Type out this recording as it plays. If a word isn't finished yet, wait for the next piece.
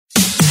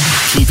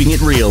Keeping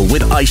It Real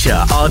with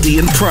Aisha, Ardy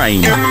and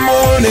Prane. Good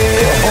morning.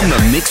 On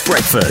the Mixed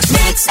Breakfast.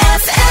 Mix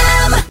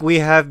FM. We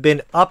have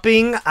been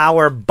upping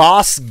our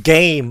boss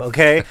game,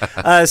 okay?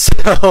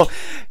 So,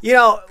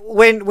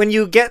 when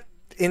you get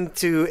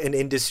into an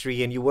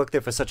industry and you work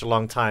there for such a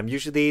long time,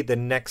 usually the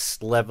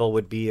next level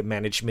would be a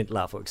management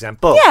level, for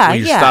example. Yeah, So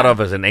you start off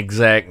as an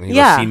exec, you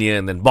go senior,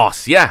 and then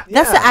boss. Yeah.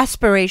 That's the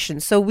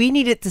aspiration. So we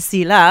needed to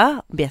see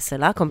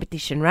biasalah,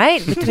 competition,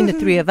 right? Between the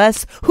three of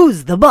us,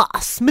 who's the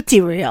boss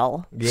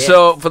material? Yes.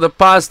 So for the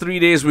past 3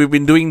 days, we've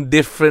been doing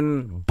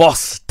different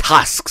boss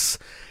tasks.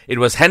 It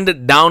was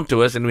handed down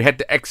to us, and we had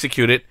to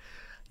execute it.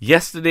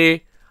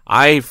 Yesterday,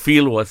 I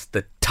feel was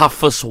the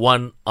toughest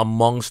one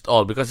amongst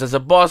all, because as a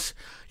boss,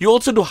 you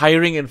also do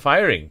hiring and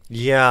firing.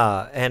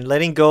 Yeah, and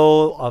letting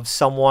go of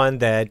someone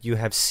that you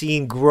have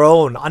seen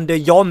grown under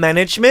your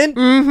management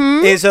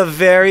is a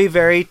very,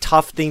 very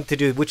tough thing to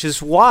do, which is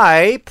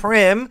why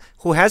Prem,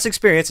 who has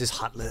experience, is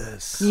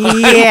heartless.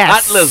 Yes.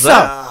 Heartless,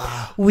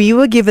 huh? We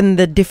were given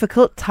the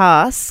difficult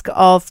task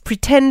of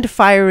pretend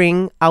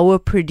firing our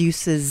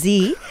producer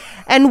Z.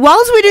 And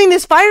whilst we're doing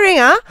this firing,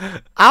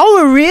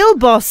 our real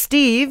boss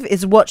Steve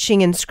is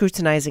watching and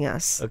scrutinizing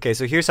us. Okay,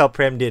 so here's how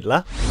Prem did,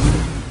 lah.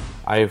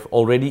 I've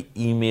already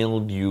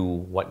emailed you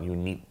what you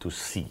need to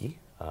see,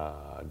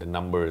 the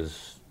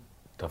numbers,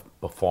 the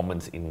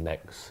performance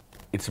index.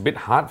 It's a bit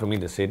hard for me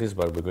to say this,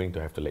 but we're going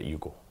to have to let you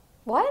go.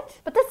 What?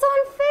 But that's so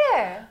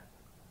unfair.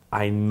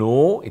 I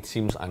know it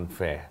seems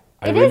unfair.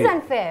 It is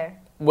unfair.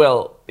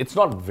 Well, it's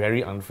not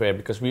very unfair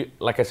because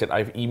like I said,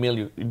 I've emailed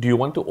you. Do you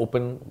want to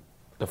open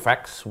the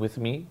facts with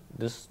me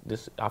this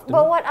afternoon?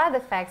 But what are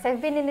the facts?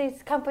 I've been in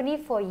this company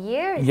for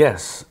years.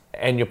 Yes,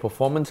 and your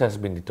performance has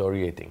been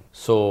deteriorating.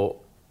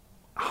 So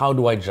how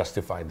do I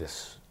justify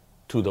this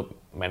to the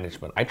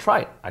management? I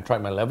tried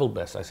my level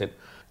best. I said,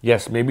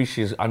 yes, maybe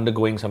she's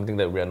undergoing something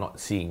that we are not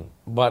seeing.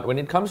 But when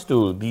it comes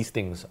to these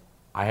things,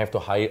 I have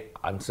to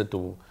answer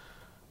to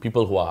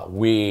people who are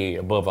way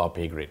above our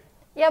pay grade.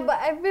 Yeah, but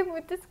I've been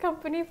with this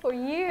company for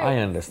years. I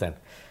understand.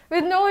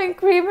 With no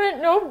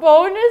increment, no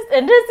bonus,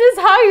 and this is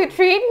how you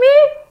treat me?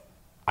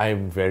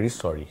 I'm very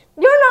sorry.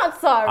 You're not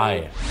sorry. I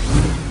am.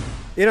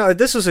 If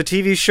this was a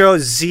TV show,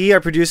 Z,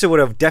 our producer, would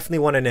have definitely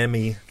won an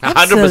Emmy. 100%.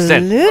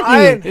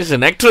 Absolutely. She's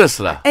an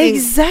actress, lah.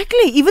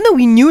 Exactly. Even though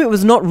we knew it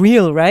was not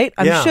real, right?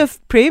 I'm Yeah. sure,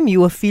 Prem,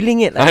 you were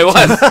feeling it. I was.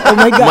 Oh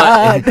my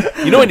God.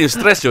 When you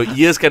stress, your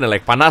ears kind of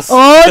like panas.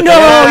 Oh no,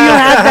 you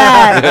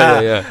had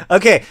that. yeah.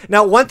 Okay,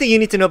 now one thing you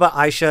need to know about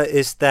Aisha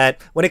is that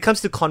when it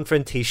comes to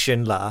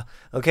confrontation,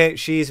 okay,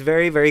 she's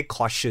very, very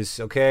cautious,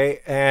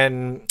 okay?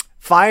 And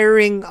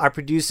firing our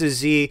producer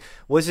Z,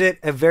 was it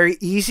a very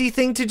easy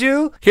thing to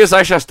do? Here's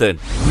Aisha's turn.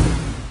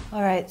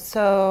 All right,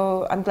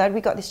 so I'm glad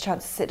we got this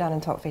chance to sit down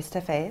and talk face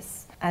to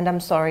face. And I'm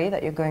sorry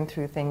that you're going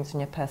through things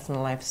in your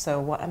personal life. So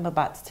what I'm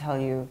about to tell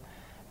you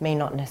may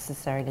not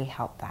necessarily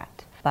help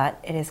that. But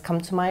it has come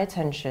to my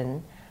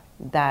attention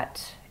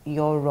that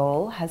your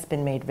role has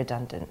been made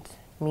redundant.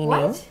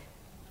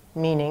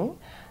 Meaning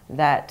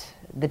that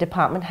the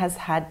department has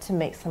had to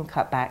make some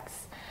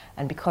cutbacks.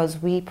 And because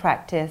we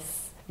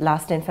practice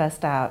last in,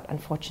 first out,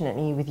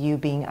 unfortunately, with you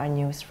being our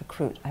newest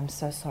recruit, I'm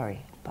so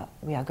sorry, but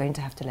we are going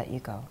to have to let you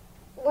go.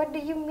 What do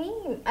you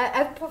mean?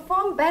 I've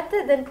performed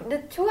better than the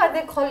two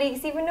other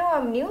colleagues, even though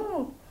I'm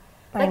new.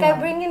 I I know.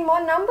 bring in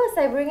more numbers,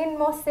 I bring in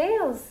more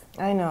sales.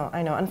 I know.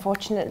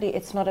 Unfortunately,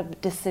 it's not a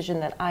decision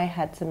that I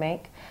had to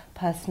make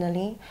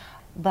personally.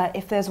 But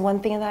if there's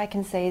one thing that I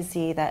can say,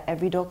 Z, that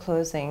every door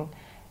closing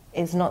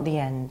is not the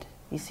end.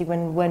 You see,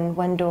 when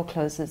one door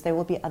closes, there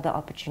will be other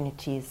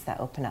opportunities that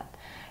open up.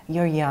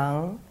 You're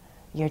young,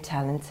 you're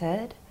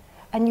talented,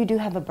 and you do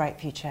have a bright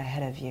future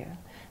ahead of you.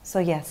 So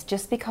yes,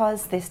 just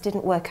because this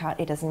didn't work out,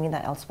 it doesn't mean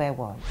that elsewhere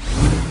won't.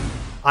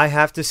 I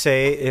have to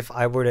say, if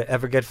I were to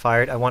ever get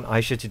fired, I want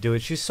Aisha to do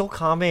it. She's so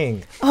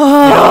calming.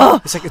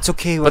 It's like, it's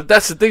okay. But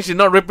that's the thing, she's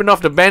not ripping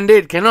off the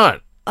band-aid,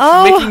 cannot.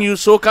 Oh. She's making you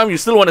so calm, you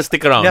still want to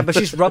stick around. Yeah, but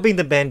she's rubbing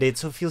the band-aid,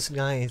 so it feels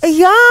nice.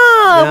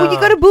 Yeah, when you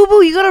got a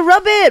boo-boo, you got to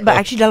rub it. But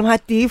actually, dalam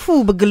hati,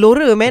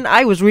 bergelora, man.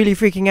 I was really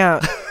freaking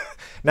out.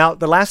 Now,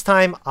 the last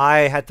time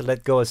I had to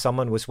let go of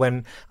someone was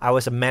when I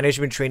was a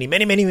management trainee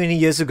many, many, many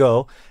years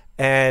ago.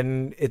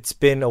 And it's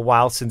been a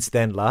while since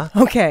then, lah.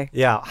 Okay.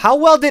 Yeah. How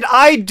well did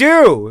I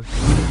do?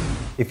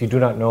 If you do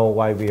not know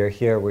why we are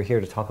here, we're here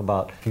to talk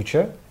about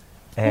future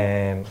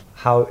and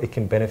how it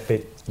can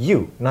benefit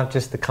you, not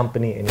just the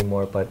company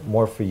anymore, but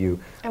more for you.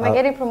 Am I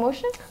getting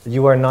promotion?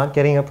 You are not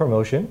getting a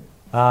promotion.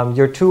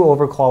 You're too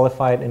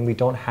overqualified, and we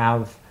don't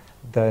have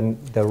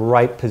the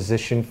right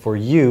position for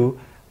you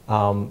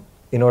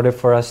in order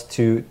for us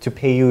to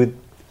pay you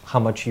how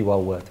much you are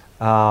worth.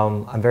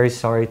 I'm very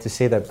sorry to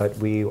say that, but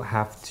we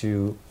have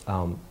to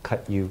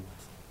cut you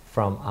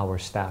from our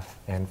staff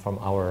and from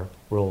our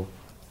role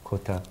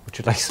quota. Would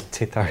you like some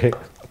teh tarik?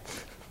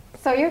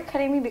 So you're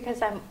cutting me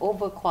because I'm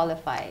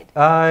overqualified.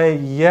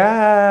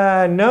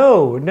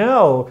 No.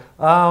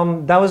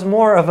 That was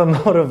more of a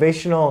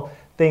motivational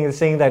thing,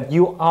 saying that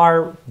you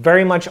are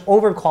very much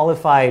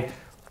overqualified.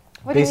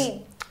 What do you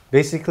mean?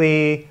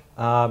 Basically,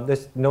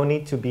 there's no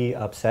need to be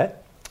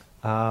upset.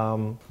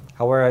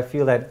 However, I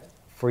feel that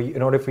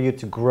in order for you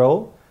to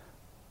grow,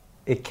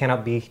 it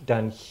cannot be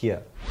done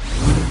here.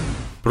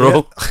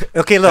 Bro,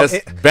 Okay, look.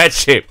 that's bad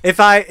shape. If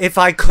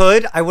I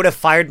could, I would have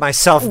fired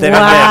myself then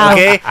Wow. and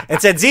then, okay? And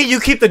said, Z, you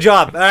keep the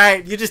job. All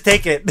right, you just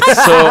take it.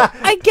 So,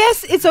 I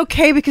guess it's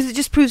okay because it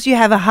just proves you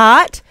have a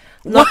heart.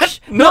 what?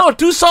 No,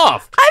 too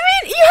soft. I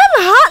mean, you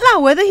have a heart now.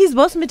 Whether he's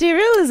boss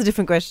material is a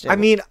different question. I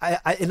mean,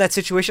 I in that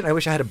situation, I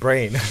wish I had a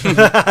brain.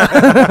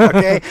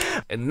 Okay?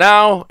 And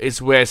now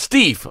is where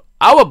Steve,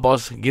 our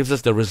boss, gives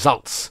us the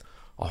results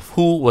of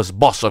who was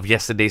boss of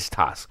yesterday's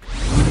task.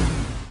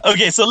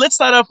 Okay, so let's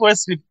start off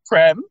first with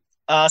Prem.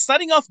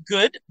 Starting off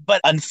good,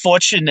 but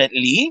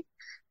unfortunately,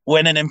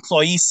 when an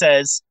employee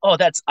says, "Oh,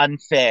 that's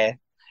unfair,"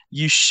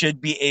 you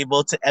should be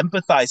able to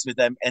empathize with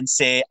them and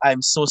say,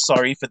 "I'm so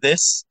sorry for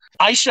this."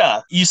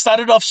 Aisha, you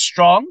started off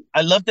strong.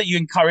 I love that you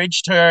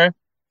encouraged her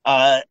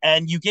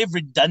and you gave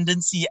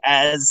redundancy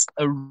as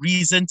a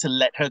reason to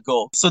let her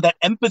go. So that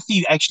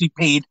empathy actually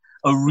played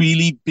a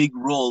really big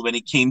role when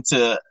it came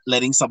to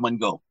letting someone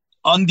go.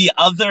 On the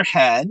other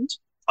hand,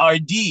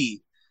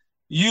 RD,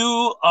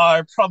 you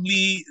are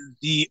probably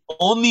the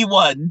only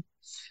one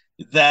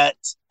that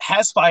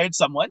has fired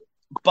someone,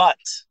 but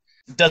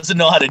doesn't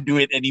know how to do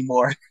it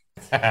anymore.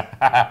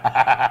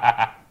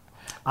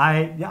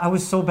 I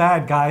was so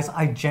bad, guys.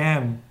 I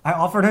jammed. I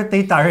offered her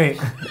teh tarik.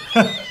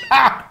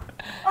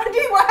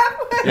 What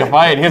happened? You're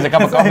fired. Here's a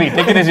cup of coffee.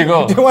 Take it as you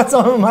go. Do you want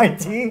some of my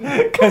tea?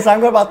 Because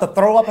I'm about to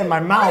throw up in my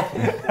mouth.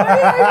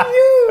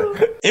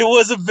 It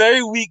was a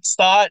very weak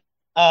start.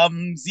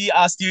 Z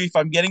asked you if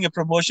I'm getting a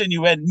promotion.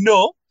 You went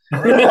no.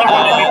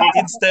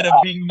 Instead of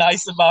being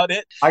nice about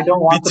it. I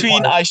don't want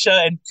Between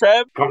Aisha and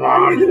Prem,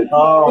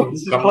 Oh,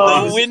 this is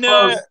the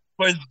winner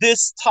for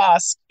this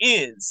task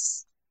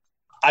is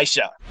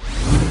Aisha.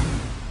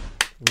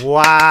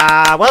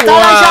 Wow. Well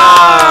done,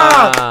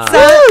 Aisha!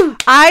 So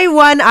I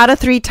won out of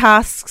 3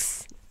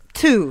 tasks,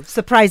 2,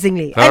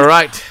 surprisingly. All And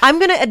right. I'm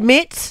going to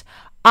admit,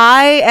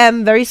 I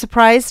am very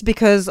surprised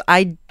because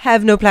I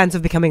have no plans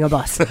of becoming a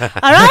boss. All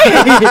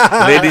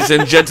right? Ladies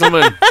and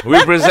gentlemen,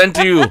 we present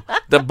to you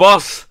the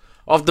boss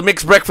of the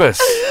mixed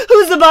breakfast.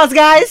 Who's the boss,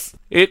 guys?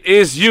 It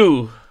is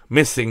you,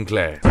 Miss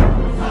Sinclair.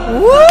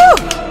 Woo!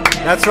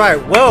 That's right.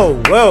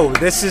 Whoa.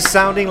 This is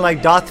sounding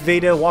like Darth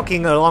Vader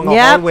walking along a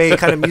Yep. hallway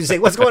kind of music.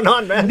 What's going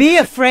on, man? Be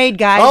afraid,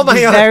 guys. Oh my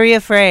Be God. very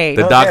afraid.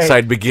 The dark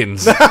side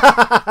begins.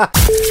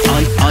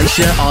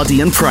 Aisha,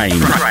 Ardy, and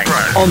Prane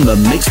on the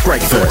Mixed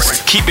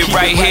Breakfast Keep it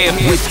right here.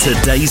 with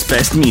today's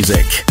best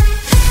music.